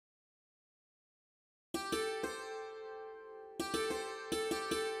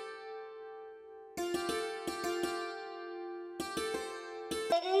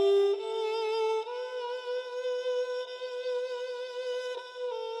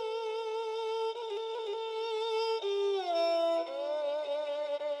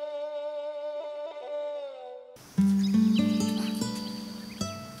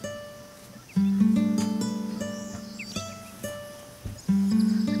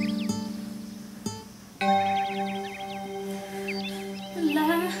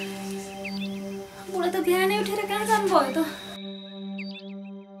जानुभयो त?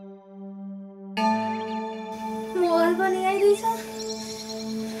 मोबाइल पनि आइरहेछ।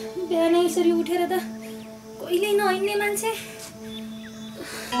 बिहानै यसरी उठेर त कहिल्यै नहिँड्ने मान्छे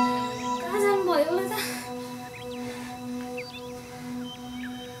कहाँ जानुभयो होला त?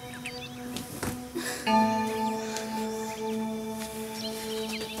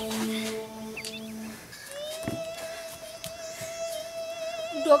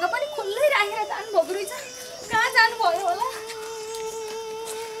 ढोका पनि खुल्लै राखेर जानुभएको रहेछ। कहाँ जानुभयो होला?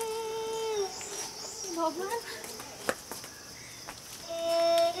 भगवान,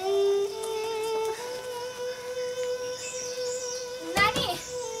 नानी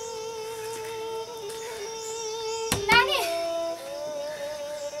नानी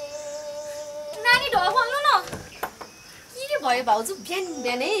नानी ढोका खोल्नु न। के भयो भाउजू बिहान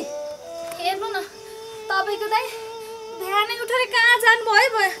बिहानै? हेर्नु न, तपाईँको दाइ बिहानै उठेर कहाँ जानुभयो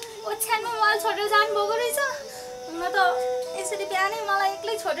भयो? ओछ्यानमा मोबाइल छोडेर जानुभएको रहेछ। हुन त यसरी बिहानै मलाई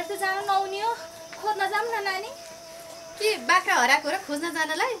एक्लै छोडेर त जानु नहुने हो। खोज्न जाऊँ न नानी। के बाख्रा हराएको र खोज्न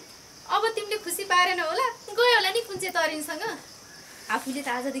जानलाई? अब तिमीले खुसी पारेन होला, गयो होला नि कुञ्चे तरिनसँग। आफूले त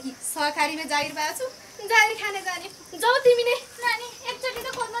आजदेखि सहकारीमा जागिर पाएको छु, जागिर खाने जाने। जाऊ तिमी नै नानी, एकचोटि त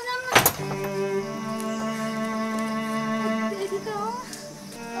खोज्न जाऊँ न। त्यही त हो,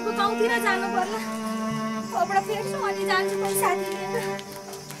 अब गाउँतिर जानु पर्ला। कपडा फेर्छु अनि जान्छु म साथी लिएर।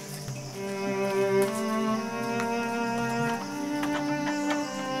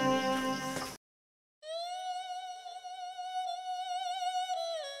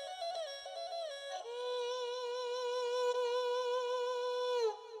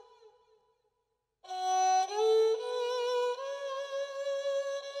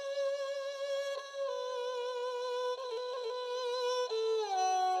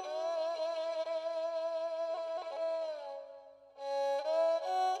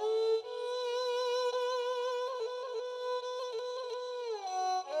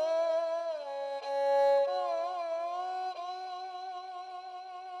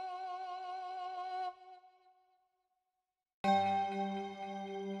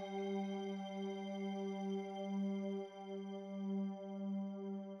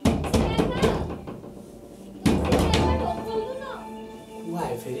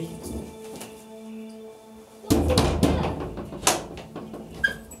 फेरि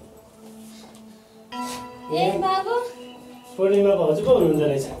ए बाबु, पूर्णिमा भाउजू पो हुनुहुन्छ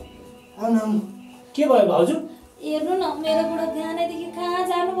रहेछ। आउनु आउनु, के भयो भाउजू? हेर्नु न, मेरो बुढा बिहानैदेखि कहाँ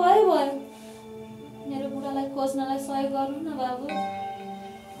जानुभयो भयो। मेरो बुढालाई खोज्नलाई सहयोग गर्नु न बाबु।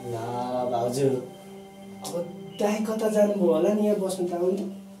 ल भाउजू, अब दाइ कता जानुभयो होला नि, यहाँ बस्नु त आउनु।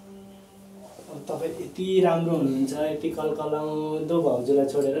 अब तपाईँ यति राम्रो हुनुहुन्छ, यति कलकलाउँदो भाउजूलाई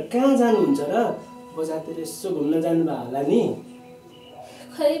छोडेर कहाँ जानुहुन्छ र? बजारतिर यसो घुम्न जानुभयो होला नि?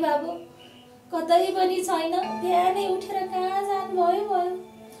 खै बाबु, कतै पनि छैन। बिहानै उठेर कहाँ जानुभयो भयो।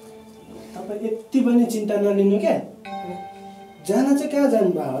 तपाईँ यति पनि चिन्ता नलिनु क्या। जान चाहिँ कहाँ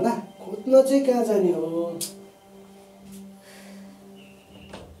जानुभयो होला, खोज्न चाहिँ कहाँ जाने हो।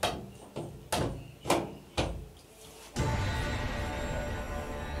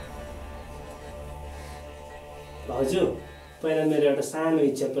 भाउजू, पहिला मेरो एउटा सानो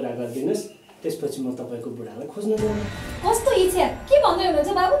इच्छा पुरा गरिदिनुहोस्, त्यसपछि म तपाईँको बुढालाई खोज्न जान्छु। कस्तो इच्छा? के भन्दै हुनुहुन्छ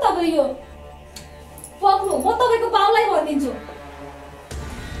बाबु तपाईँ? यो पक्नु, म तपाईँको बाउलाई भनिदिन्छु।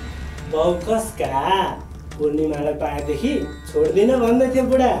 बाउ कसका? पूर्णिमालाई पाएदेखि छोड्दिन भन्दै थियो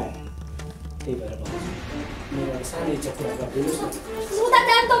बुढा। त्यही भएर मेरो एउटा सानो इच्छा पुरा गरिदिनुहोस् न। सुता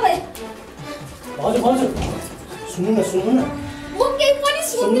जान तपाईँ। भाउजू भाउजू, सुन्नु न सुन्नु न। म केही पनि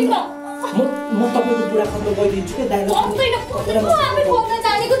सुन्दिनँ। म तपाईँको बुढा खोज्न गइदिन्छु के दाइले। म आफै खोज्न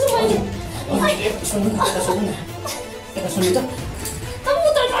जानेको छु मैले। सुन्नु न, सुन्नु न, यता सुन्नु त। तपाईँ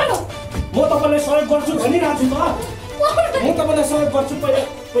उता जानु। म तपाईँलाई सहयोग गर्छु भनिरहेको छु त। म तपाईँलाई सहयोग गर्छु।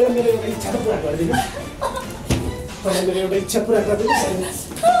 पहिला मेरो एउटा इच्छा त पुरा गरिदिनुहोस्। पहिला मेरो एउटा इच्छा पुरा गरिदिनुहोस्।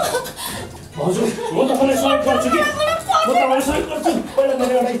 भाउजू, म तपाईँलाई सहयोग गर्छु कि, म तपाईँलाई सहयोग गर्छु। पहिला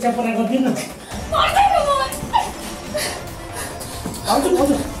मेरो एउटा इच्छा पुरा गरिदिनु न। भाउजू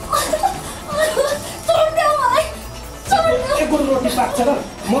भाउजू, एक गुण रोटी पाक्छ र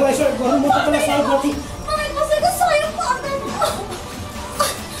मलाई सहयोग गर्नु, म तपाईँलाई सहयोग गर्छु।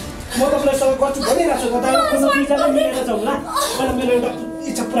 म तपाईँलाई सहयोग गर्छु भनिरहेको छु। दाइले खोज्न दुईजना मिलेर जाउँ ल। पहिला मेरो एउटा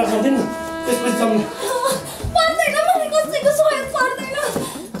इच्छा पुरा गरिदिनु न, त्यसपछि जाउँ न।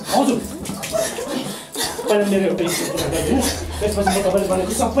 भाउजू, पहिला मेरो एउटा इच्छा पुरा गरिदिनु, त्यसपछि म तपाईँले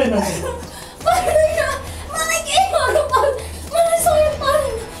भनेको सबै मान्छे।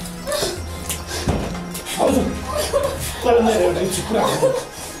 भाउजू, पहिला मेरो एउटा इच्छा पुरा गरिदिनु।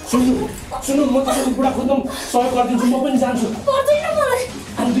 सुन्नु सुन्नु, म तपाईँको बुढा खोज्न सहयोग गरिदिन्छु। म पनि जान्छु।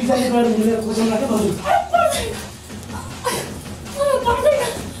 हामी दुईजना गएर मिलेर खोजौँ न क्या भाउजू।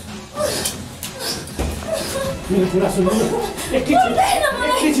 मेरो कुरा सुन्नु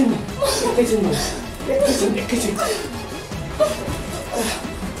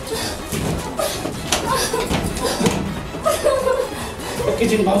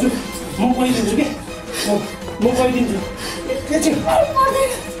एकैछिन भाउजू म गइदिन्छु के म गइदिन्छु एकैछिन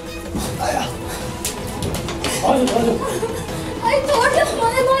हजुर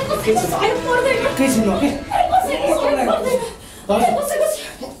एकैछिन हो के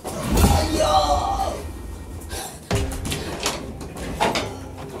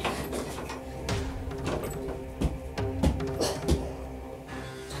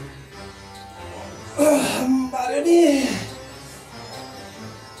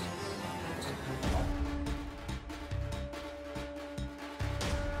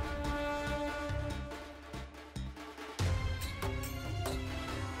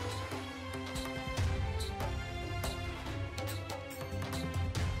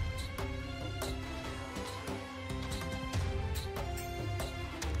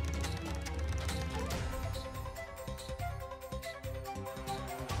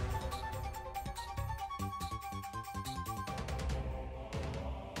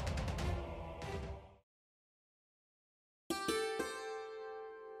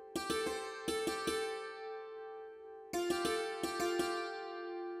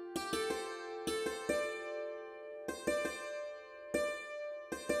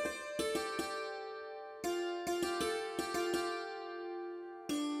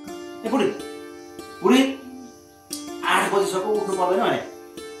पुरी 8 बजीसम्म उठ्नु पर्दैन भने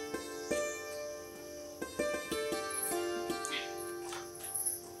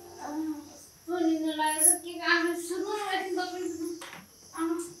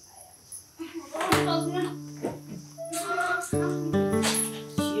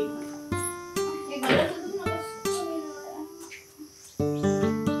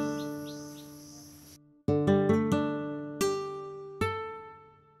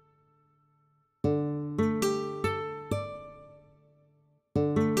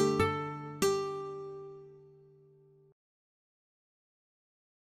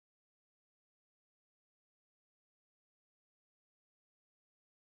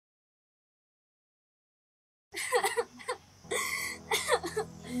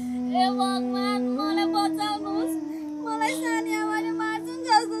ए भगवान मलाई बचाउनुस् मलाई सानी आमाले मार्छन्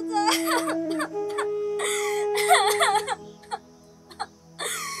जस्तो छ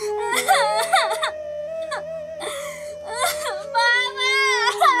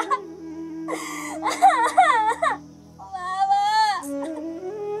बाबा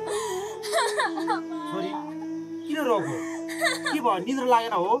छोरी किन रोको के भयो निद्रा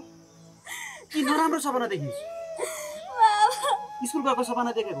लागेन हो कि नराम्रो सपना देखिस् स्कुल गएको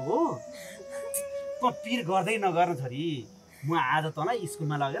सपना देखेको हो त पिर गर्दै नगर्न छोरी म आज तँलाई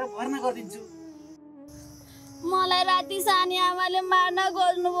स्कुलमा लगेर भर्ना गरिदिन्छु मलाई राति सानी आमाले मार्न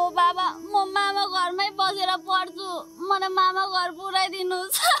खोज्नुभयो बाबा म मामा घरमै बसेर पढ्छु मलाई मामा घर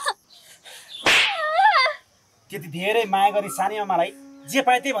पुर्याइदिनुस् त्यति धेरै माया गरी सानी आमालाई जे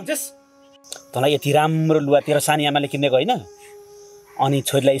पाए त्यही भन्छस् तँलाई यति राम्रो लुगा तेरो सानी आमाले किनेको होइन अनि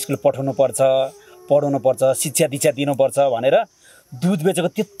छोरीलाई स्कुल पठाउनु पर्छ पढाउनु पर्छ शिक्षा दीक्षा दिनुपर्छ भनेर दुध बेचेको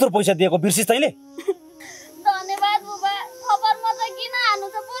त्यत्रो पैसा दिएको बिर्सिस् तैँले धन्यवाद बुबा खबरमा चाहिँ किन हान्नु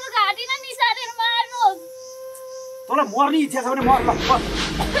छ पुरो घाँटीमा निसारेर मार्नुहोस् तँलाई मर्ने इच्छा छ भने मर ल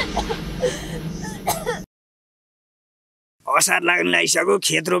असार लाग्न लागिसक्यो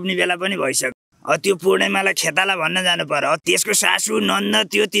खेत रोप्ने बेला पनि भइसक्यो त्यो पूर्णिमालाई खेताला भन्न जानु पर्यो त्यसको सासू नन्द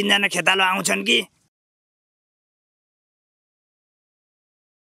त्यो 3 जना खेताला आउँछन् कि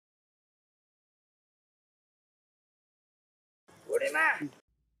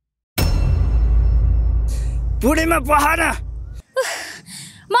पूर्णिमा पहन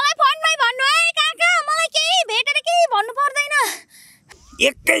मलाई फोनमै भन्नु है काका मलाई केही भेटेर केही भन्नु पर्दैन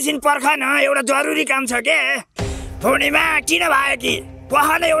एकैछिन पर्खन एउटा जरुरी काम छ के पूर्णिमा किन भयो कि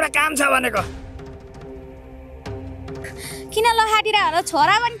पहन एउटा काम छ भनेको किन लहाटिरा होला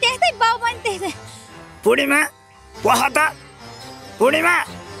छोरा पनि त्यस्तै बाउ पनि त्यस्तै पूर्णिमा पह त पूर्णिमा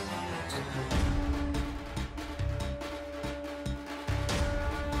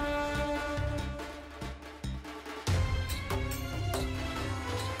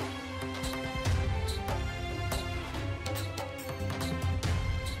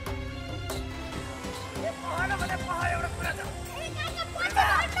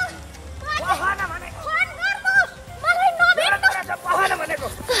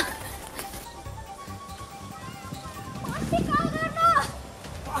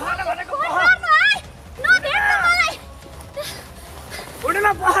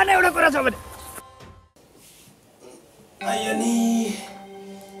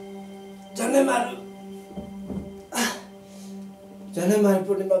मारे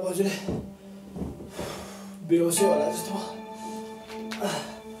पूर्णिमा भाउजूले बेहोसै होला जस्तो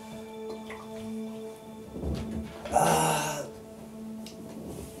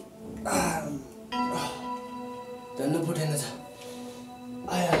धन्न फुटेन छ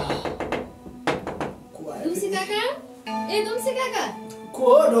आया दुम्सी काका ए दुम्सी काका को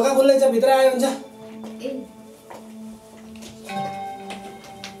ढोका खोल्दैछ भित्र आयो हुन्छ ए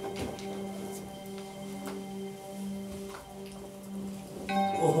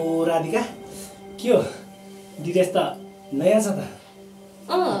ओहो राधिका के हो विदेश त नयाँ छ त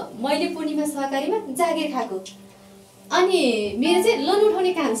मैले पूर्णिमा सहकारीमा जागिर खाएको अनि मेरो चाहिँ लोन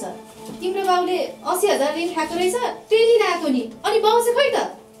उठाउने काम छ तिम्रो बाउले 80,000 ऋण खाएको रहेछ त्यही लिन आएको नि अनि बाउ चाहिँ खोइ त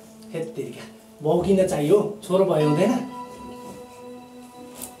हेत तेरिका बाउ किन चाहियो छोरो भयो हुँदैन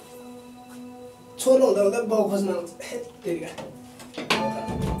छोरो हुँदा हुँदा बाउ खोज्न आउँछ हेत तेरिका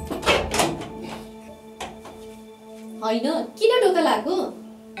होइन किन ढोका लाग्यो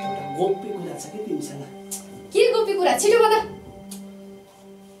गोप्य कुरा छ कि तिमीसँग के गोप्य कुरा छिटो बता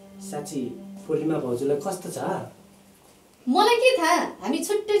साँच्ची पूर्णिमा भाउजूलाई कस्तो छ मलाई के थाहा हामी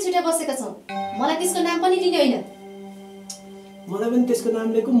छुट्टै छुट्टै बसेका छौँ मलाई त्यसको नाम पनि लिने होइन मलाई पनि त्यसको नाम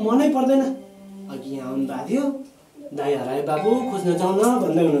लिएको मनै पर्दैन अघि यहाँ आउनु भएको थियो दाइ हराए बाबु खोज्न जाउँ न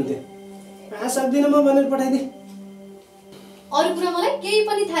भन्दै हुनुहुन्थ्यो सक्दिनँ म भनेर पठाइदिएँ अरू कुरा मलाई केही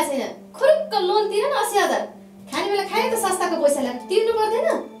पनि थाहा छैन खुरुक्क लोन तिर न 80,000 खाने बेला खाए त सस्ताको पैसा ल्याएर तिर्नु पर्दैन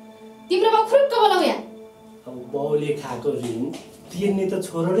तिम्रो बाउ खुरुक्क बोलाऊ यहाँ अब बाउले खाएको ऋण तिर्ने त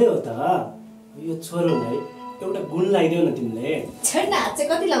छोरोले हो त यो छोरोलाई एउटा गुण लगाइदेऊ न तिमीले छड्ना हात चाहिँ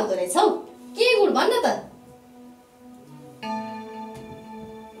कति लाउँदो रहेछौ के गुण भन्न त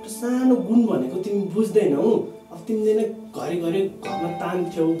सानो गुण भनेको तिमी बुझ्दैनौ अब तिमीले नै घरिघरि घरमा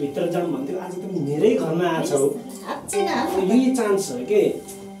तान्थ्यौ भित्र जाउँ भन्थ्यौ आज तिमी मेरै घरमा आछौ यही चान्स हो के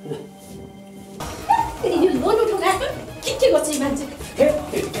यो लोन उठाउन आएको के गर्छ मान्छे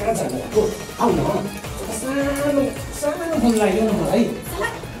कहाँ जानु आएको आउ न सानो सानो गुण लगाइदेऊ न मलाई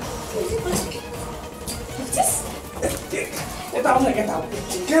यता आउन यता आऊ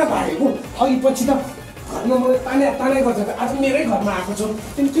कहाँ भागेको अघि पछि त घरमा मलाई तानाइ गर्छ त आज मेरै घरमा आएको छु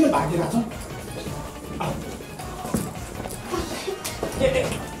तिमी किन भागिरहेको छौ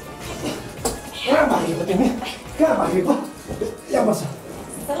कहाँ भागेको तिमी कहाँ भागेको यहाँ बस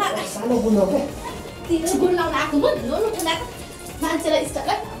सानो गुण हो क्या तिम्रो गुण लाउन आएको म लोन उठाउन आएको मान्छेलाई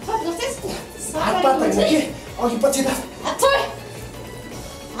स्टारलाई फट गर्छस् हात पात होइन के अघि पछि त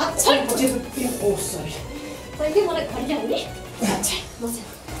पछि त तिमी ओ सरी पहिले मलाई घर ल्याउने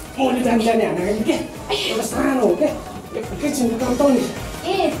मैले जाने हानेको के एउटा सानो हो क्या एकैछिन काम त नि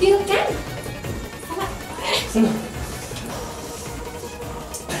ए त्यो काम सुन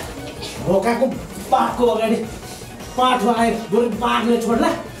ढोकाको बाघको अगाडि पाठो आयो बरु बाघले छोड्ला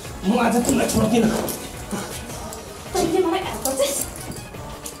म आज तिमीलाई छोड्दिनँ तैँले मलाई हेल्प गर्छस्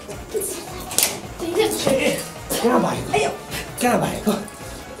कहाँ भागेको कहाँ भागेको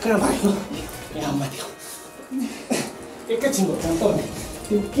कहाँ भागेको यहाँ माथि एकैछिनको काम त नि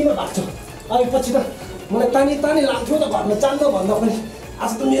तिमी किन भाग्छौ अघि पछि त मलाई तानी तानी लाग्थ्यो त घरमा जान्द भन्दा पनि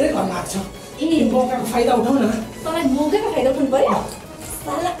आज त मेरै घरमा आएको छ तिमी मौकाको फाइदा उठाउ न तँलाई मौकाको फाइदा उठाउनु पर्यो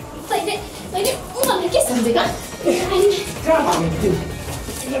साला तैँले मलाई के सम्झेका कहाँ भागेको तिमी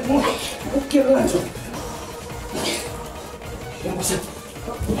तिमीलाई म के लान्छु यहाँ बस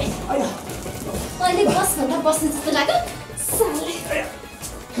आयो अहिले बस भन्दा बस्ने जस्तो लाग्यो साले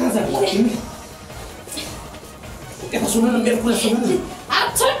कहाँ जानु तिमी यता सुन न मेरो कुरा सुन न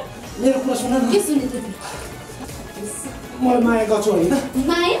मेरो कुरा सुन न के सुने त मलाई माया गर्छु होइन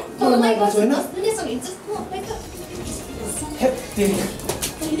माया मलाई माया गर्छु होइन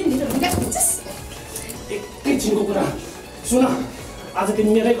एकैछिनको कुरा सुन आज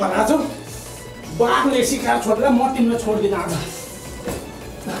तिमी मेरै घर आछौ बाघले सिकाएर छोडेर म तिमीलाई छोड्दिनँ आज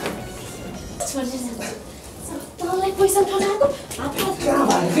तँलाई पैसा उठाउन आएको कहाँ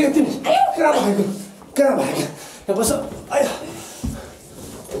भागेको तिमी कहाँ भागेको कहाँ भागेको यहाँ बस आयो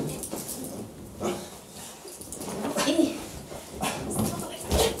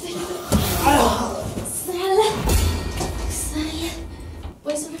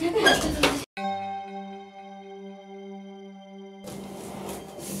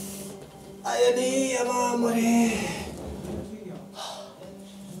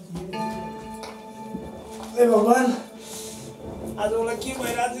भगवान आज मलाई के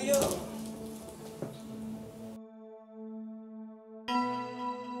भइरहेको छ यो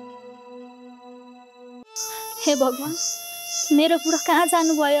हे भगवान मेरो बुढा कहाँ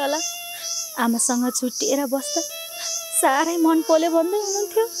जानुभयो होला आमासँग छुट्टिएर बस्दा साह्रै मन पोले भन्दै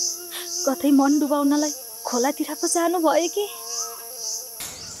हुनुहुन्थ्यो कतै मन डुबाउनलाई खोलातिर पो जानुभयो कि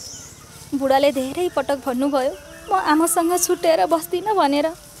बुढाले धेरै पटक भन्नुभयो म आमासँग छुट्याएर बस्दिनँ भनेर,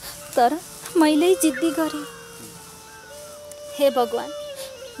 तर मैले जिद्दी गरेँ। हे भगवान,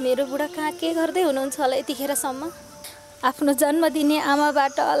 मेरो बुढा कहाँ के गर्दै हुनुहुन्छ होला यतिखेरसम्म? आफ्नो जन्म दिने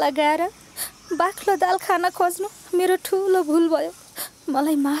आमाबाट अलगाएर बाक्लो दाल खान खोज्नु मेरो ठुलो भुल भयो।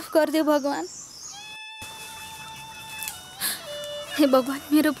 मलाई माफ गरिदेऊ भगवान। हे भगवान,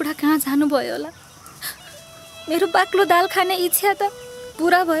 मेरो बुढा कहाँ जानुभयो होला? मेरो बाक्लो दाल खाने इच्छा त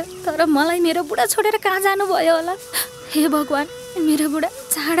पुरा भयो, तर मलाई मेरो बुढा छोडेर कहाँ जानुभयो होला? हे भगवान, मेरो बुढा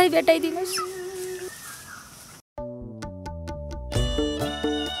चाँडै भेटाइदिनुहोस्।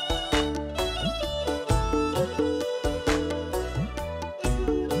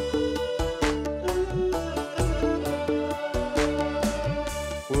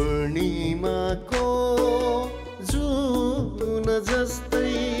 पूर्णिमाको जुन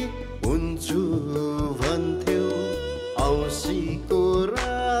जस्तै हुन्छु भन्थ्यौ, औँसीको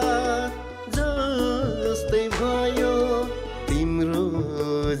रात जस्तै भयो तिम्रो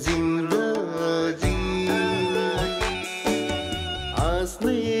जिन्दगी।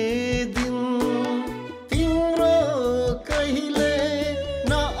 हाँस्ने दिन तिम्रो कहिले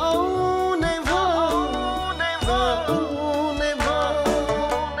नआउने भयो,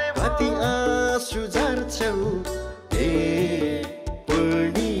 कति आँसु झर्छौ हे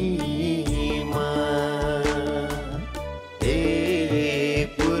पूर्णिमा, हे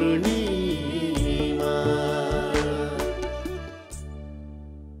पूर्णिमा।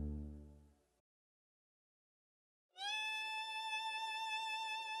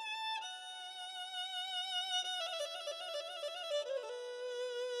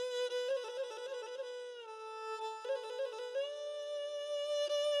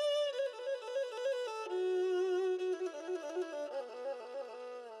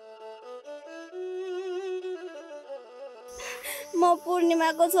 म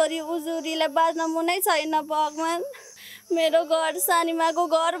पूर्णिमाको छोरी उजुरीलाई बाँच्न मुनै छैन भगवान। मेरो घर सानीमाको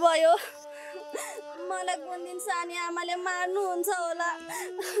घर भयो। मलाई कुन दिन सानी आमाले मार्नुहुन्छ होला?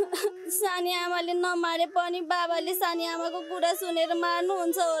 सानी आमाले नमारे पनि बाबाले सानी आमाको कुरा सुनेर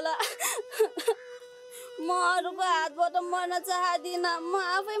मार्नुहुन्छ होला। म अरूको हातबाट मर्न चाहदिनँ, म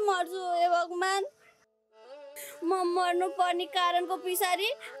आफै मर्छु हे भगवान। म मर्नुपर्ने कारणको पछाडि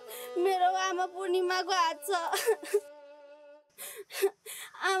मेरो आमा पूर्णिमाको हात छ।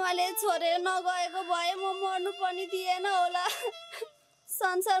 आमाले छोडेर नगएको भए म मर्नु पनि थिएन होला।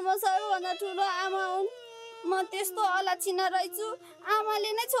 संसारमा सबैभन्दा ठुलो आमा हुन्। म त्यस्तो अलक्षिण रहेछु, आमाले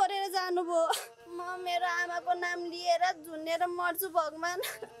नै छोडेर जानुभयो। म मेरो आमाको नाम लिएर झुन्डेर मर्छु भगवान।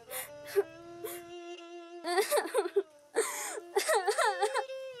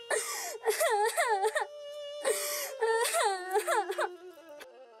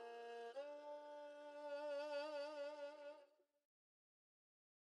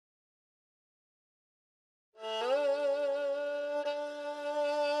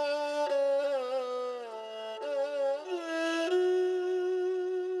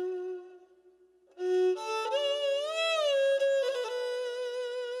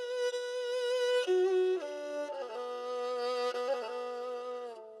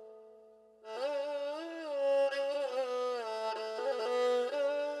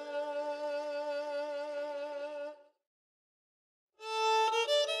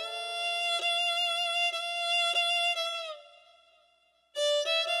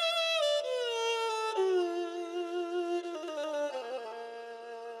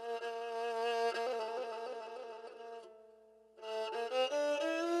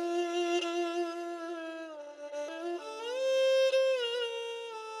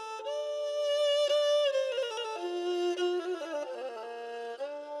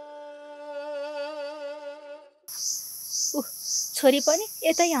 छोरी पनि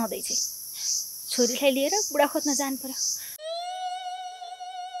यतै आउँदैछ। छोरीलाई लिएर बुढा खोज्न जानु पर्यो।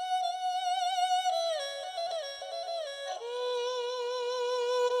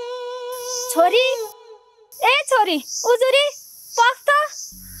 छोरी, ए छोरी, उजुरी पख त।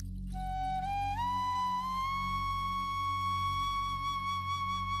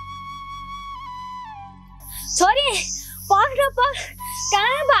 छोरी पख न पख,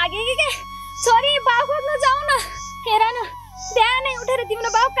 कहाँ भागेकी के? छोरी बाउ खोज्न जाऊ न। हेर न, बिहानै उठेर तिम्रो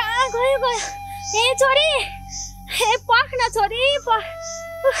बाउ कहाँ गयो गयो? ए छोरी, ए पख न छोरी पख।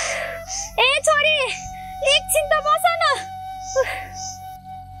 ए छोरी, एकछिन त बस न।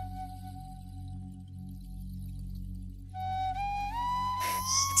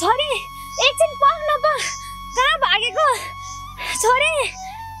 छोरी एकछिन पख न पख, कहाँ भागेको? छोरी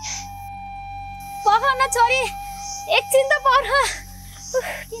पख न छोरी, एकछिन त पख।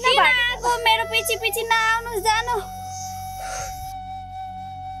 किन भागेको? मेरो पछि पछि नआउनुहोस्, जानु।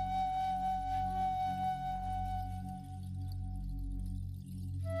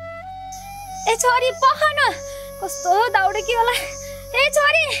 ए छोरी पखन कस्तो दौडे कि होला ए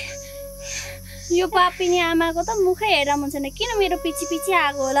छोरी यो पापिनी आमाको त मुखै हेर्दा मन छैन किन मेरो पछि पछि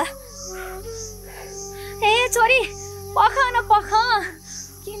आएको होला ए छोरी पखन पख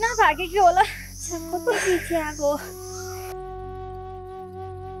किन भागे कि होला कस्तो पछि आएको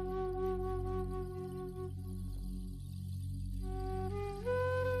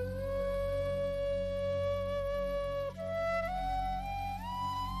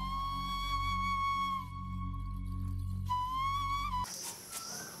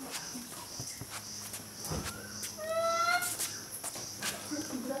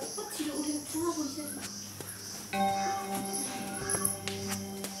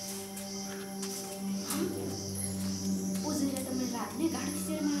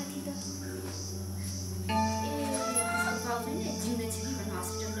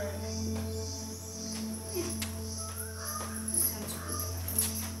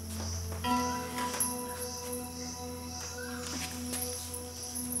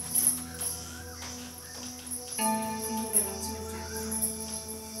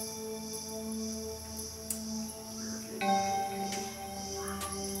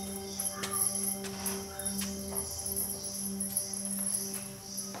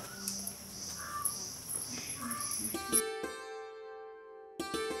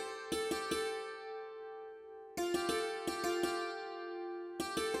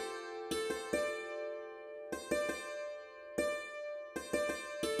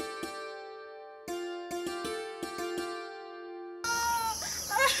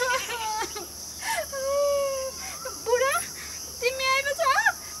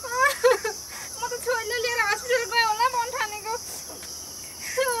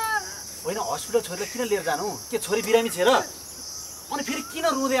हस्पिटल छोरीलाई किन लिएर जानु के छोरी बिरामी छ र अनि फेरि किन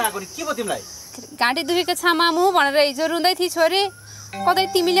रुँदै आएको नि के भयो तिमीलाई घाँटी दुखेको छ मामु भनेर हिजो रुँदै थिए छोरी कतै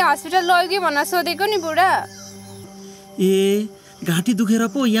तिमीले हस्पिटल लग्यो भनेर सोधेको नि बुढा ए घाँटी दुखेर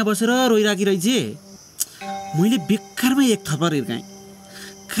पो यहाँ बसेर रोइराखी रहेछे मैले बेकारमा एक थप्पड हिर्काएँ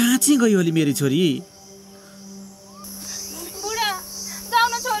कहाँ चाहिँ गयो अलि मेरी छोरी बुढा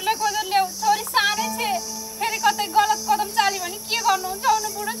जाउन छोरीलाई खोजेर ल्याऊ छोरी सानै छ फेरि कतै गलत कदम चाल्यो भने के गर्नुहुन्छ आउनु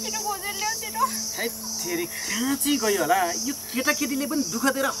बुढा छिटो खोजेर ल्याऊ छिटो है फेरि कहाँ चाहिँ गयो होला यो केटाकेटीले पनि दुःख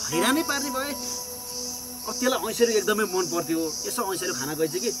दिएर हैरानै पार्ने भए अब त्यसलाई ऐसेरो एकदमै मन पर्थ्यो यसो ऐसेरो खाना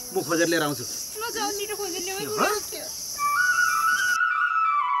गएछ कि म खोजेर लिएर आउँछु ल जाऊ छिटो खोजेर ल्याऊ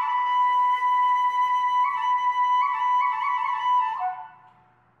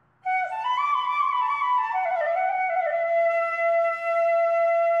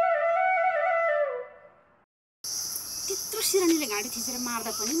सिरानीले घाँटी थिचेर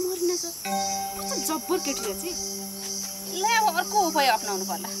मार्दा पनि मरिनछ कस्तो जब्बर केटी रहेछ ल अर्को उपाय अपनाउनु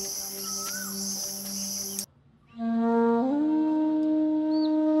पर्ला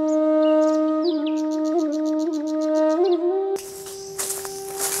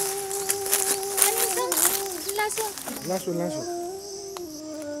लासो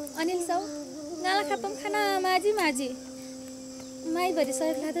अनिल साउ नाला खापम खाना माझी माझी माई भरि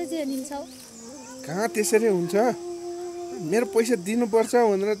सहयोग लाँदै जे अनिल साउ कहाँ त्यसरी हुन्छ मेरो पैसा दिनुपर्छ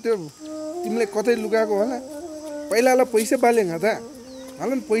भनेर त्यो तिमीले कतै लुकाएको होला पहिलालाई पैसा बाले घाँदा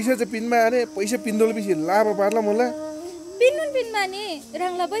हालन पैसा चाहिँ पिनमा अरे पैसा पिन्दोल पछि लाभ पार्ला मलाई पिन्नुन पिनमा नि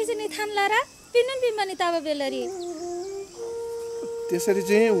राङला पैसा नि थान्ला रा पिन्नुन पिनमा नि ताबा बेलरी त्यसरी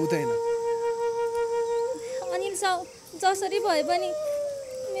चाहिँ हुँदैन अनिल साउ जसरी भए पनि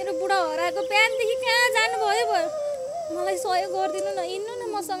मेरो बुढा हराएको बिहानदेखि कहाँ जानुभयो भयो मलाई सहयोग गरिदिनु न हिँड्नु न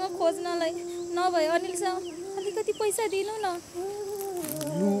मसँग खोज्नलाई नभए अनिल साउ अलिकति पैसा दिनु न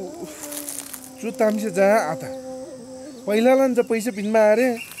लु चुतामसे जा आता पहिलालाई चाहिँ पैसा पिनमा अरे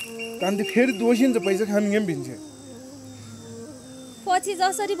तान्ती फेरि दोषिन्छ पैसा खानु पनि भिन्छ पछि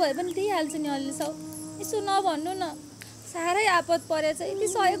जसरी भए पनि दिइहाल्छु नि अनिल साउ यसो नभन्नु न साह्रै आपद परेछ यति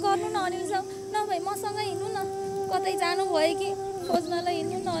सहयोग गर्नु न अनिल साउ नभए मसँग हिँड्नु न कतै जानु भयो कि खोज्नलाई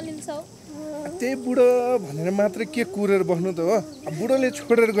हिँड्नु न अनिल साउ त्यही बुढो भनेर मात्र के कुरेर बस्नु त हो बुढोले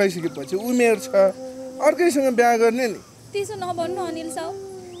छोडेर गइसकेपछि उमेर छ अर्कैसँग बिहा गर्ने नि त्यसो नभन्नु अनिल साउ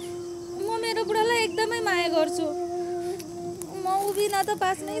म मेरो बुढालाई एकदमै माया गर्छु म उभिन त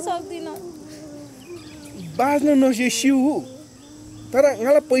बाँच्नै सक्दिनँ बाँच्न नसे सिउ तर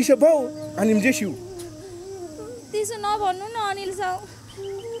मलाई पैसा पाऊ अनि जे सिउ त्यसो नभन्नु न अनिल साउ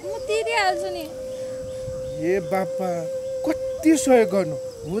म तिरिहाल्छु नि ए बापा कति सहयोग गर्नु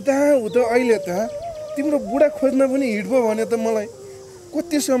हुँदा अहिले त तिम्रो बुढा खोज्न पनि हिँड्यो भने त मलाई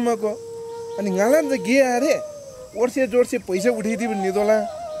कतिसम्मको अनि गालान त गे अरे वर्षे जोड्से पैसा उठाइदियो भने निदोला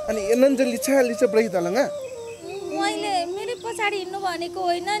अनि एलन चाहिँ लिच्छा लिच्छा ब्रहितलङ्गा मैले मेरो पछाडि हिँड्नु भनेको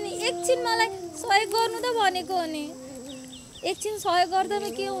होइन नि एकछिन मलाई सहयोग गर्नु त भनेको हो नि एकछिन सहयोग गर्दामा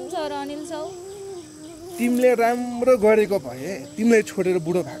के हुन्छ र अनिल साउ? तिमीले राम्रो गरेको भए तिमीलाई छोडेर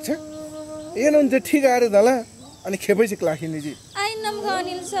बुढो भएको छ एनन चाहिँ ठिक आएर दला अनि खेपै चाहिँ लाखिने जी आइनम ग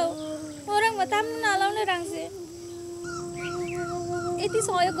अनिल साउ orang matam nalaune rangse यति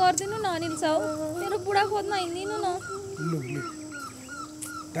सहयोग गर्दिनु न अनिल साउ मेरो बुढा खोज्न हिँड्दिनु न लु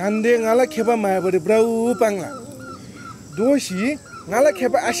धान्दे गाला खेपा मायाबरी ब्राउ पाङ्ला दोषी गाला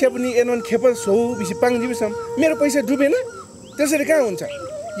खेपा आशा पनि एनन खेपा सौ बिसी पाङ दिबसम मेरो पैसा डुबेन त्यसरी कहाँ हुन्छ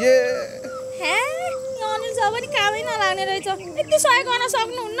ए हे अनिल साउ पनि कामै नलाग्ने रहेछ यति सहयोग गर्न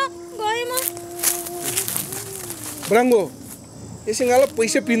सक्नुहुन्न गए म ब्राङ्गो यसै गाला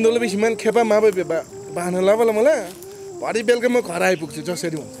पैसा पिन्दोले बेसी मान खेपा माबे बाहन लावला मलाई भरे बेलुका म घर आइपुग्छु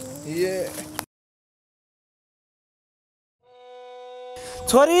जसरी हुन्छ ए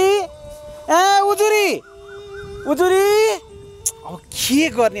छोरी ए उजुरी उजुरी अब के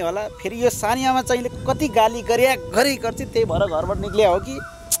गर्ने होला फेरि यो सानियामा चाहिँ कति गाली गरिया गरी गर्छ त्यही भएर घरबाट निक्ले हो कि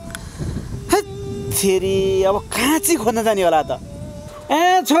फेरि अब कहाँ चाहिँ खोज्न जाने होला त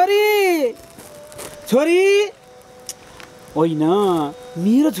ए छोरी छोरी होइन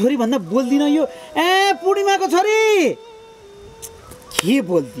मेरो छोरी भन्दा बोल्दिन यो ए पूर्णिमाको छोरी के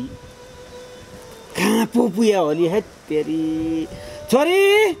बोल्दी कहाँ पो पुया होली है तेरी छोरी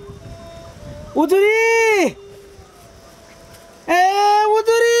उजुरी ए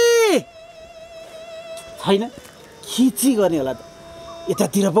उजुरी छैन के चाहिँ गर्ने होला त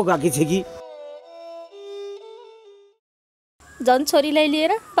यतातिर पो गएकी छ कि झन् छोरीलाई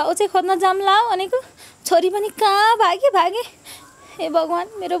लिएर बाउ चाहिँ खोज्न जाम लाऊ भनेको छोरी पनि कहाँ भागे हे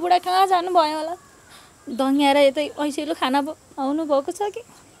भगवान् मेरो बुढा कहाँ जानुभयो होला दङ्ग्याएर यतै ऐसेलु खाना आउनु भएको छ कि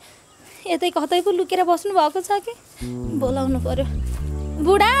यतै कतै पो लुकेर बस्नु भएको छ कि बोलाउनु पर्यो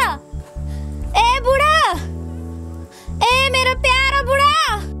बुढा ए मेरो प्यारो बुढा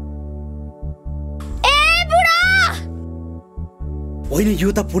ए बुढा होइन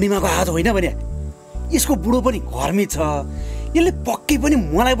यो त पूर्णिमाको हात होइन भने यसको बुढो पनि घरमै छ यसले पक्कै पनि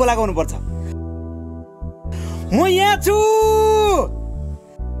मलाई बोलाउनु पर्छ म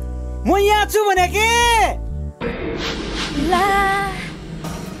यहाँ छु भने के ला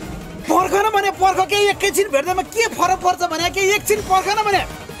पर्ख न भने पर्ख के एकैछिन भेट्दैमा के फरक पर्छ भने के एकछिन पर्ख न भने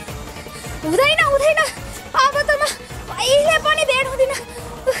हुँदैन अब त म कहिले पनि भेट हुँदिन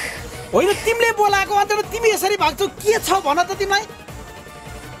होइन तिमीले बोलाएको अन्त तिमी यसरी भाग्छौ के छ भन त तिमीलाई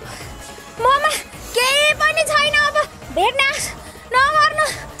ममा केही पनि छैन अब भेट्न नगर्नु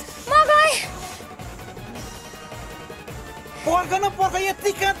म गएँ पर्ख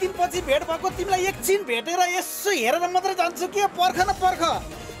यतिका दिनपछि भेट भएको तिमीलाई एकछिन भेटेर यसो हेरेर मात्रै जान्छु के पर्ख न पर्ख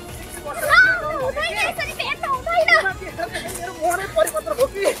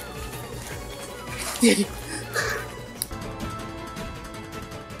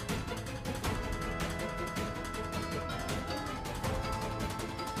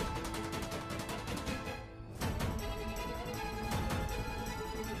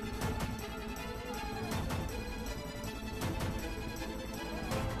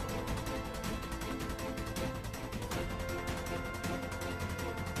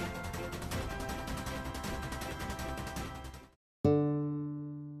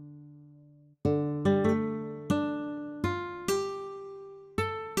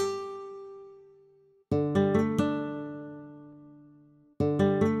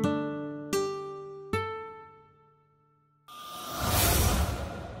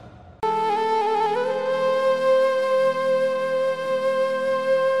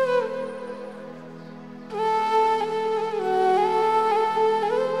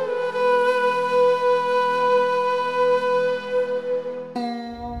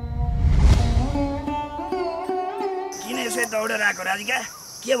राधिका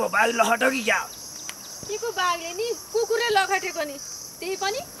के भयो बाघ लखट्यो कि क्या के को बाघले नि कुकुरले लखटेको नि त्यही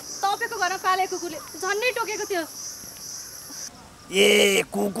पनि तपाईको घरमा पालेको कुकुरले झन्डै टोकेको थियो ए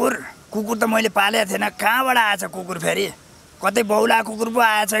कुकुर त मैले पालेको थिएन कहाँबाट आएछ कुकुर फेरि कतै बौला कुकुर पो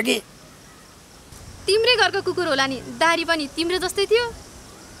आएछ कि तिम्रै घरको कुकुर होला नि दारी पनि तिम्रो जस्तै थियो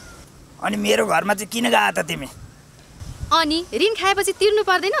अनि मेरो घरमा चाहिँ किन गए त तिमी अनि ऋण खाएपछि तिर्नु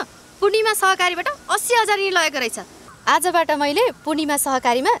पर्दैन पूर्णिमा सहकारीबाट 80,000 ऋण लगेको रहेछ आजबाट मैले पूर्णिमा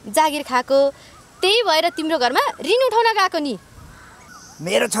सहकारीमा जागिर खाएको त्यही भएर तिम्रो घरमा ऋण उठाउन गएको नि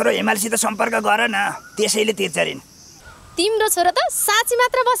मेरो छोरो हिमालसित सम्पर्क गर न त्यसैले तिर्छ ऋण तिम्रो छोरो त साँची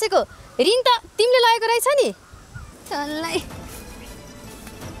मात्र बसेको ऋण त तिमीले लगेको रहेछ नि चल्लाई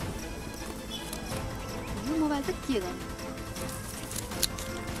यो मोबाइल त के गर्ने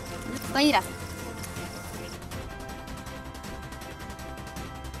कहीँ राख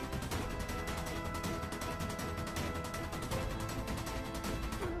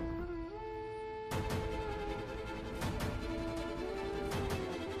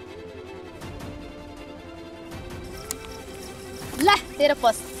तेरो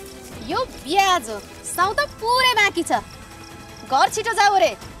पस यो बिहा आज साउ त पुरै बाँकी छ घर छिटो जाऊ रे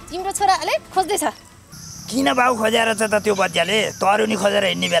तिम्रो छोराले खोज्दैछ किन बाउ खोजेर छ त त्यो बच्चाले तरुनी खोजेर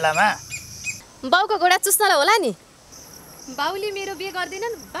हिँड्ने बेलामा बाउको घोडा चुस्नला होला नि बाउले मेरो बिहे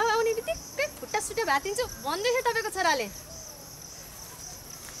गर्दैनन् बाउ आउने बित्तिकै खुट्टा सुट्टा भातिन्छु भन्दैछ तपाईँको छोराले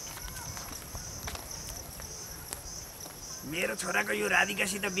मेरो छोराको यो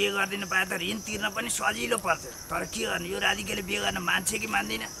राधिकासित बिहे गरिदिनु पाए त ऋण तिर्न पनि सजिलो पर्थ्यो तर के गर्नु यो राधिकाले बिहे गर्न मान्छे कि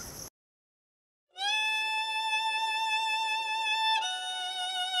मान्दैन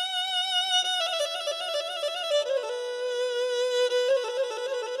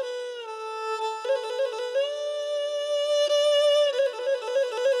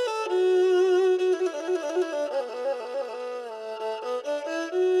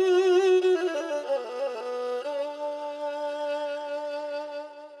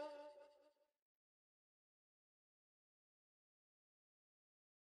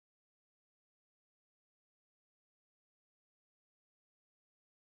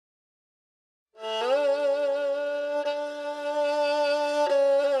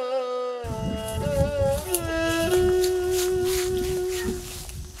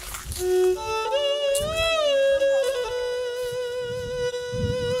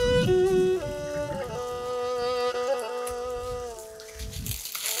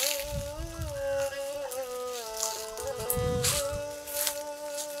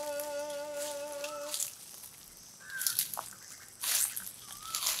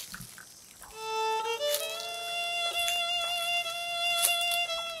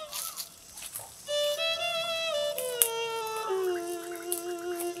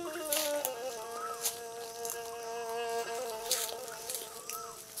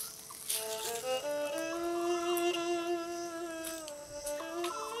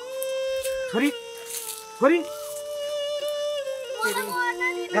छोरी छोरी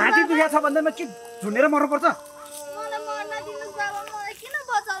घाँटी दुख्या छ भन्दैमा के झुन्डेर मर्नुपर्छ मलाई मर्न दिनुस् बाबा मलाई किन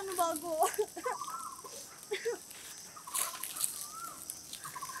बचाउनु भएको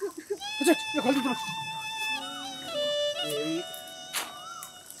यो खोल्नु त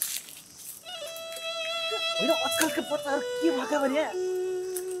होइन आजकलको बच्चाहरू के भएका भने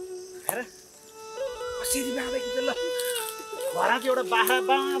हेर कसरी बाबा कि ल घरमा चाहिँ एउटा बाख्रा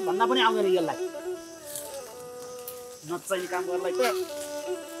बा भन्दा पनि आउँदैन यसलाई नचाहिने काम गर्नलाई त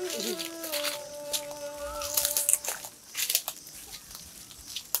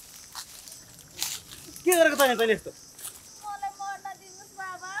के गरेको तैँले तैँले यस्तो मलाई मर्न दिनुस्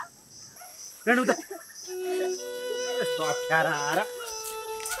बाबा रेणु त यस्तो अप्ठ्यारा आएर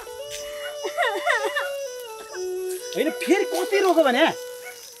होइन फेरि कति रोक्यो भने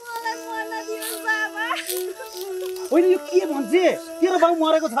मलाई मर्न दिनुस् बाबा होइन यो के भन्छ तेरो बाउ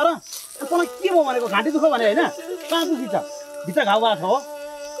मरेको छ र तँलाई के भयो भनेको घाँटी दुख्यो भने होइन कहाँ दुखी छ भित्र घाउ भएको छ हो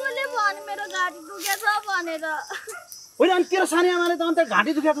कसले भन्यो मेरो घाँटी दुखेछ भनेर होइन अनि तेरो सानी आमाले त अन्त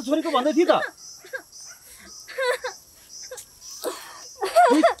घाँटी दुखेको छ छोरीको भन्दै थियो त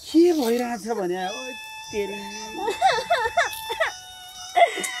के भइरहेछ भने तेरी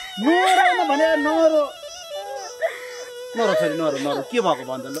नरो भने नरो नरो छोरी नरो नरो के भएको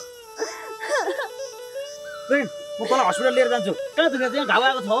भन्छ ल म तँलाई हस्पिटल लिएर जान्छु कहाँ दुखेको यहाँ घाउ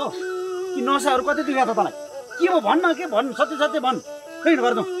आएको छ हो कि नसाहरू कति दुखेको छ तँलाई के भयो भन्न के भन् सत्य सत्य भन् खै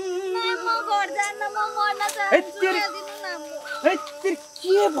गर्नु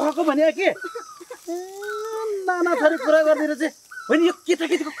के भएको भने के नाना थरी कुरा गरिदिएर चाहिँ होइन यो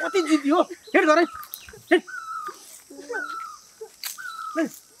केटाकेटीको कति जिद्दी हो हेर घर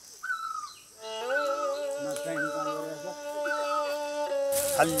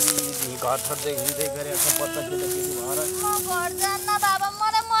अलि घर छोड्दै हिँड्दै गरेको छ बच्चा केटाकेटी भएर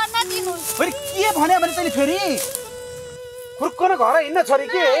फेरि के भन्यो भने तैँले फेरि खुर्कन घर हिँड्न छोरी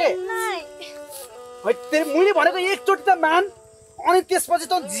के मैले भनेको एकचोटि त मान अनि त्यसपछि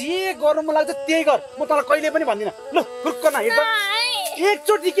त जे गर्नु मन लाग्छ त्यही गर म तँलाई कहिले पनि भन्दिनँ ल खुर्कन हिँड्छ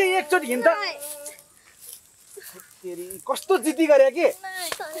एकचोटि के एकचोटि हिँड्छ कस्तो जिद्दी गरे के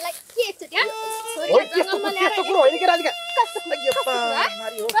त्यस्तो कुरो होइन कि राधिका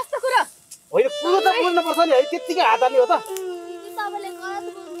होइन कुरो त बोल्नुपर्छ नि है त्यत्तिकै हात हाल्ने हो त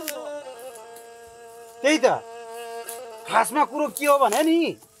त्यही त खासमा कुरो के हो भने नि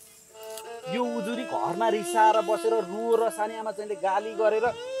यो उजुरी घरमा रिसाएर बसेर रुएर सानी आमा चाहिँ गाली गरेर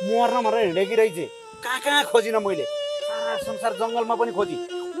मर्न भनेर हिँडेकी रहेछ कहाँ कहाँ खोजिनँ मैले सारा संसार जङ्गलमा पनि खोजी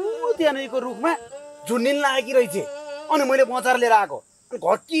त्यहाँनिरको रुखमा झुन्डिन लागेकी रहेछ अनि मैले बचाएर लिएर आएको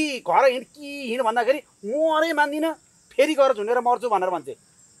घर हिँड भन्दाखेरि मरै मान्दिनँ फेरि गएर झुन्डेर मर्छु भनेर भन्छे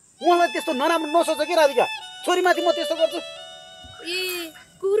मलाई त्यस्तो नराम्रो नसोच कि राधिका छोरीमाथि म त्यस्तो गर्छु ए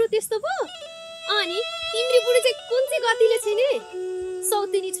कुरो त्यस्तो पो अनि तिम्रो बुढी चाहिँ कुन चाहिँ गतिले छिने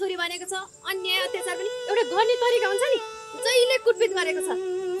सौतिनी छोरी भनेको छ अन्याय अत्याचार पनि एउटा गर्ने तरिका हुन्छ नि जहिले कुटपिट गरेको छ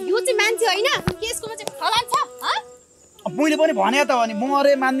यो चाहिँ मान्छे होइन के यसकोमा चाहिँ फलान छ मैले पनि भने त हो नि म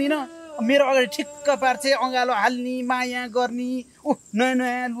अरे मान्दिनँ मेरो अगाडि ठिक्क पार्छ अँगालो हाल्ने माया गर्ने नयाँ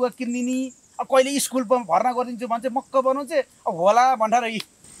नयाँ लुगा किनिदिने कहिले स्कुल भर्ना गरिदिन्छु भन्छ मक्क बनाउँछ अब होला भन्ठार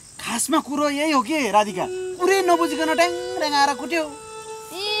खासमा कुरो यही हो के राधिका पुरै नबुझिकन ट्याङ आएर कुट्यो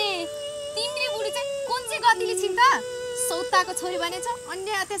ए तिम्रो बुढी चाहिँ कुन चाहिँ गतिले छिन् त सौताको छोरी भनेछ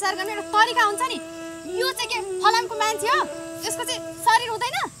अन्याय अत्याचार गर्ने एउटा तरिका हुन्छ नि यो चाहिँ के फलामको मान्छे हो यसको चाहिँ शरीर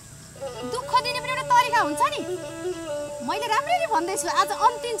हुँदैन दुःख दिने पनि एउटा तरिका हुन्छ नि मैले राम्ररी भन्दैछु आज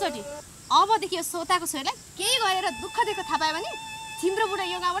अन्तिमचोटि अबदेखि यो सौताको छोरीलाई केही गरेर दुःख दिएको थाहा पायो भने तिम्रो बुढा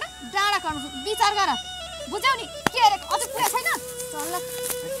यो गाउँबाट डाँडा गर्नु विचार गर बुझ्यौ नि के अरे अझ कुरा छैन चल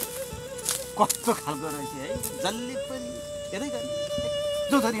कस्तो खालको रहेछ है जल्ली पनि हेरै गरी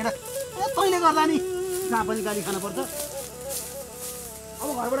जो छोरी हेर तैँले गर्दा नि जहाँ पनि गाली खानु पर्छ अब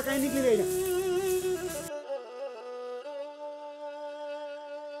घरबाट कहीँ निक्लिँदैन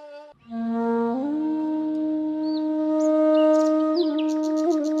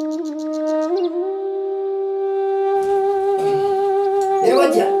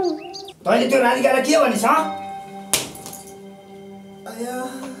तैँले त्यो राधिकालाई के भनिस्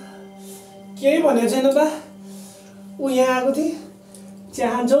केही भनेको छैन बा ऊ यहाँ आएको थिएँ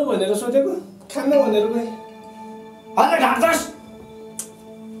चाहन्छौ भनेर सोधेको खान्न भनेर गएँ अन्त ढाँट्छस्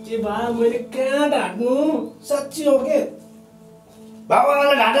के बा मैले कहाँ ढाँट्नु साँच्ची हो के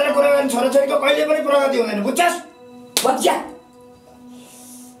बाबालाई ढाँटेर कुरा गर्ने छोराछोरीको कहिले पनि प्रगति हुँदैन बुझ्छस् बच्चा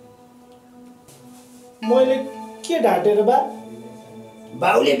मैले के ढाँटेर बा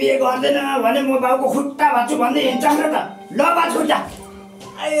बाउले बिहे गर्दैन भने म बाउको खुट्टा भाँच्छु भन्दै हिँड्छस् र त ल भाँच खुट्टा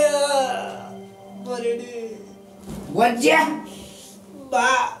बच्चा बा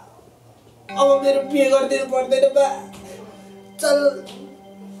अब मेरो बिहे गरिदिनु पर्दैन बा चल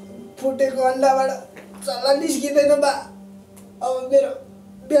फुटेको अन्डाबाट चल्ला निस्किँदैन बा अब मेरो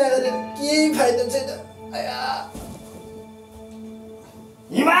बिहा गरेर केही फाइदा छैन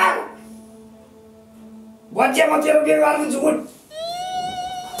हिमाल बच्चा म तेरो बिहे गर्छु उठ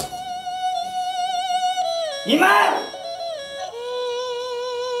हिमाल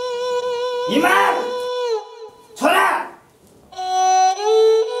हिमाल छोरा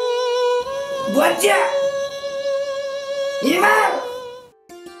बच्चा हिमाल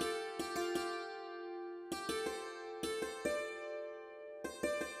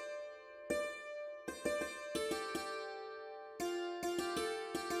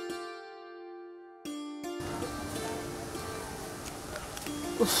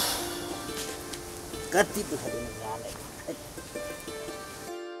कति दुःख दिनु जाने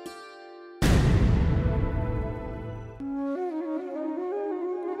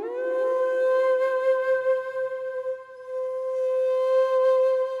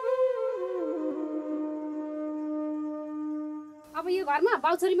अब यो घरमा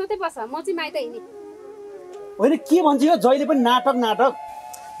बाउछोरी मात्रै बस्छ म चाहिँ माइत हिँड्ने होइन के भन्छ यो जहिले पनि नाटक नाटक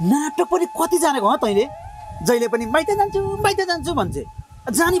नाटक पनि कति जानेको हो तैँले जहिले पनि माइत जान्छु भन्छ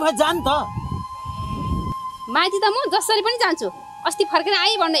जानी भाइ जान त माइती त म जसरी पनि जान्छु अस्ति फर्केर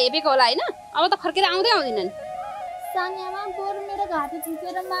आइ भन्न हेपेको होला होइन अब त फर्केर आउँदै आउँदैनन् सानियामा बरु मेरो घाँटी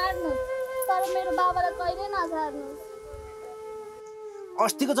झुकेर मार्नु तर मेरो बाबालाई कहिले नझार्नु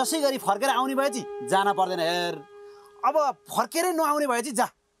अस्तिको जसै गरी फर्केर आउने भए चाहिँ जान पर्दैन हेर अब फर्केरै नआउने भए चाहिँ जा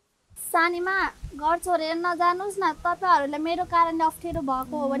सानीमा घर छोडेर नजानुस् न तपाईँहरूलाई मेरो कारणले अप्ठ्यारो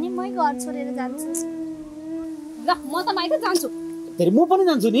भएको हो भने मै घर छोडेर जान्छु ल म त माइत जान्छु फेरि म पनि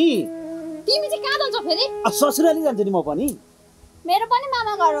जान्छु नि तिमी चाहिँ कहाँ जान्छौ फेरि ससुराली जान्छु नि म पनि मेरो पनि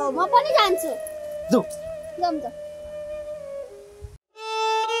मामा घर हो म पनि जान्छु जाऊ जाऊँ त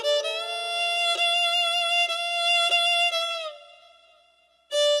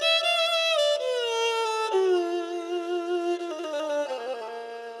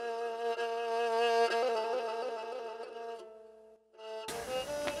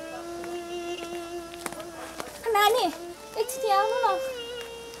नानी एकछिन आउनु न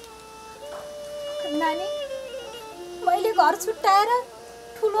नानी मैले घर छुट्याएर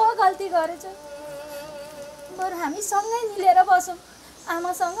ठुलो गल्ती गरेछु बरु हामी सँगै मिलेर बसौँ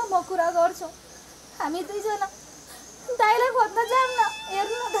आमासँग म कुरा गर्छु हामी दुईजना दाइलाई खोज्न जाऊँ न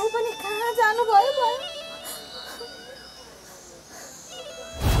हेर्नु न दाइ पनि कहाँ जानुभयो भयो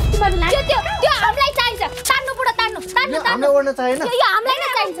त्यो हामीलाई चाहिन्छ तान्नु बुढा तान्नु तान्नु हामीले ओड्न चाहिएन यो हामीलाई नै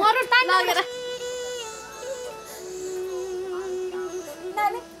चाहिन्छ मरु तान्नु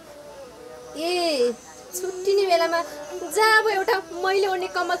ए छुट्टिने बेलामा जब एउटा मैले ओड्ने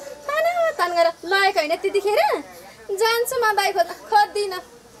कम्मल तान गरेर लगेको होइन त्यतिखेर जान्छु म दाइ खोज्दिनँ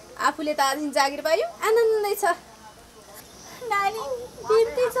आफूले त आज जागिर पायो आनन्दै छ नानी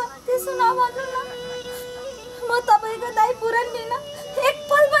बिन्ती छ त्यसो नभन्नु न। म तपाईँको दाइ पुराण बिना एक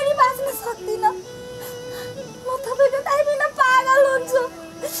पल पनि बाँच्न सक्दिनँ। म तपाईँको दाइ बिना पागल हुन्छु।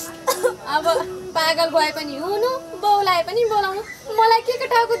 अब पागल भए पनि हुनु, बाउलाई पनि बोलाउनु, मलाई के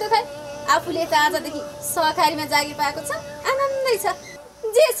टाउको दुखाइ। आफूले त आजदेखि सहकारीमा जागिर पाएको छ, आनन्दै छ।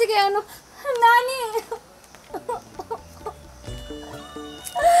 जेसुकै आउनु नानी।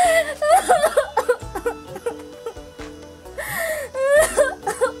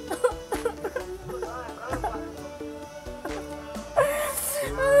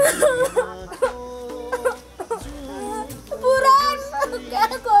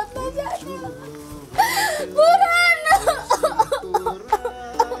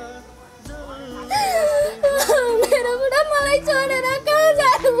 मेरो बुढा मलाई छोडेर कहाँ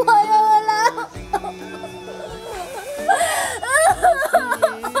जानुभयो होला।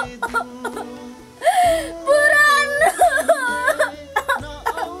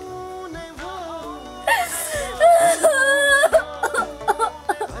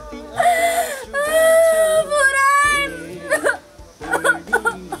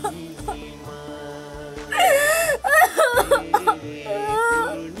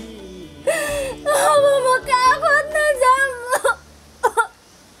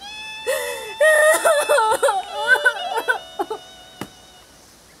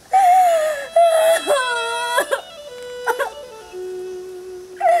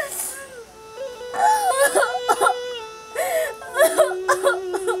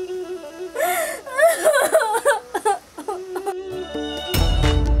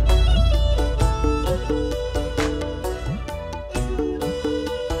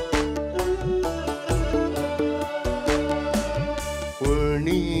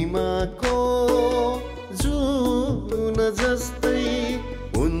 पूर्णिमाको जुन जस्तै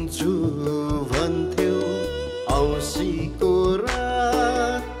हुन्छु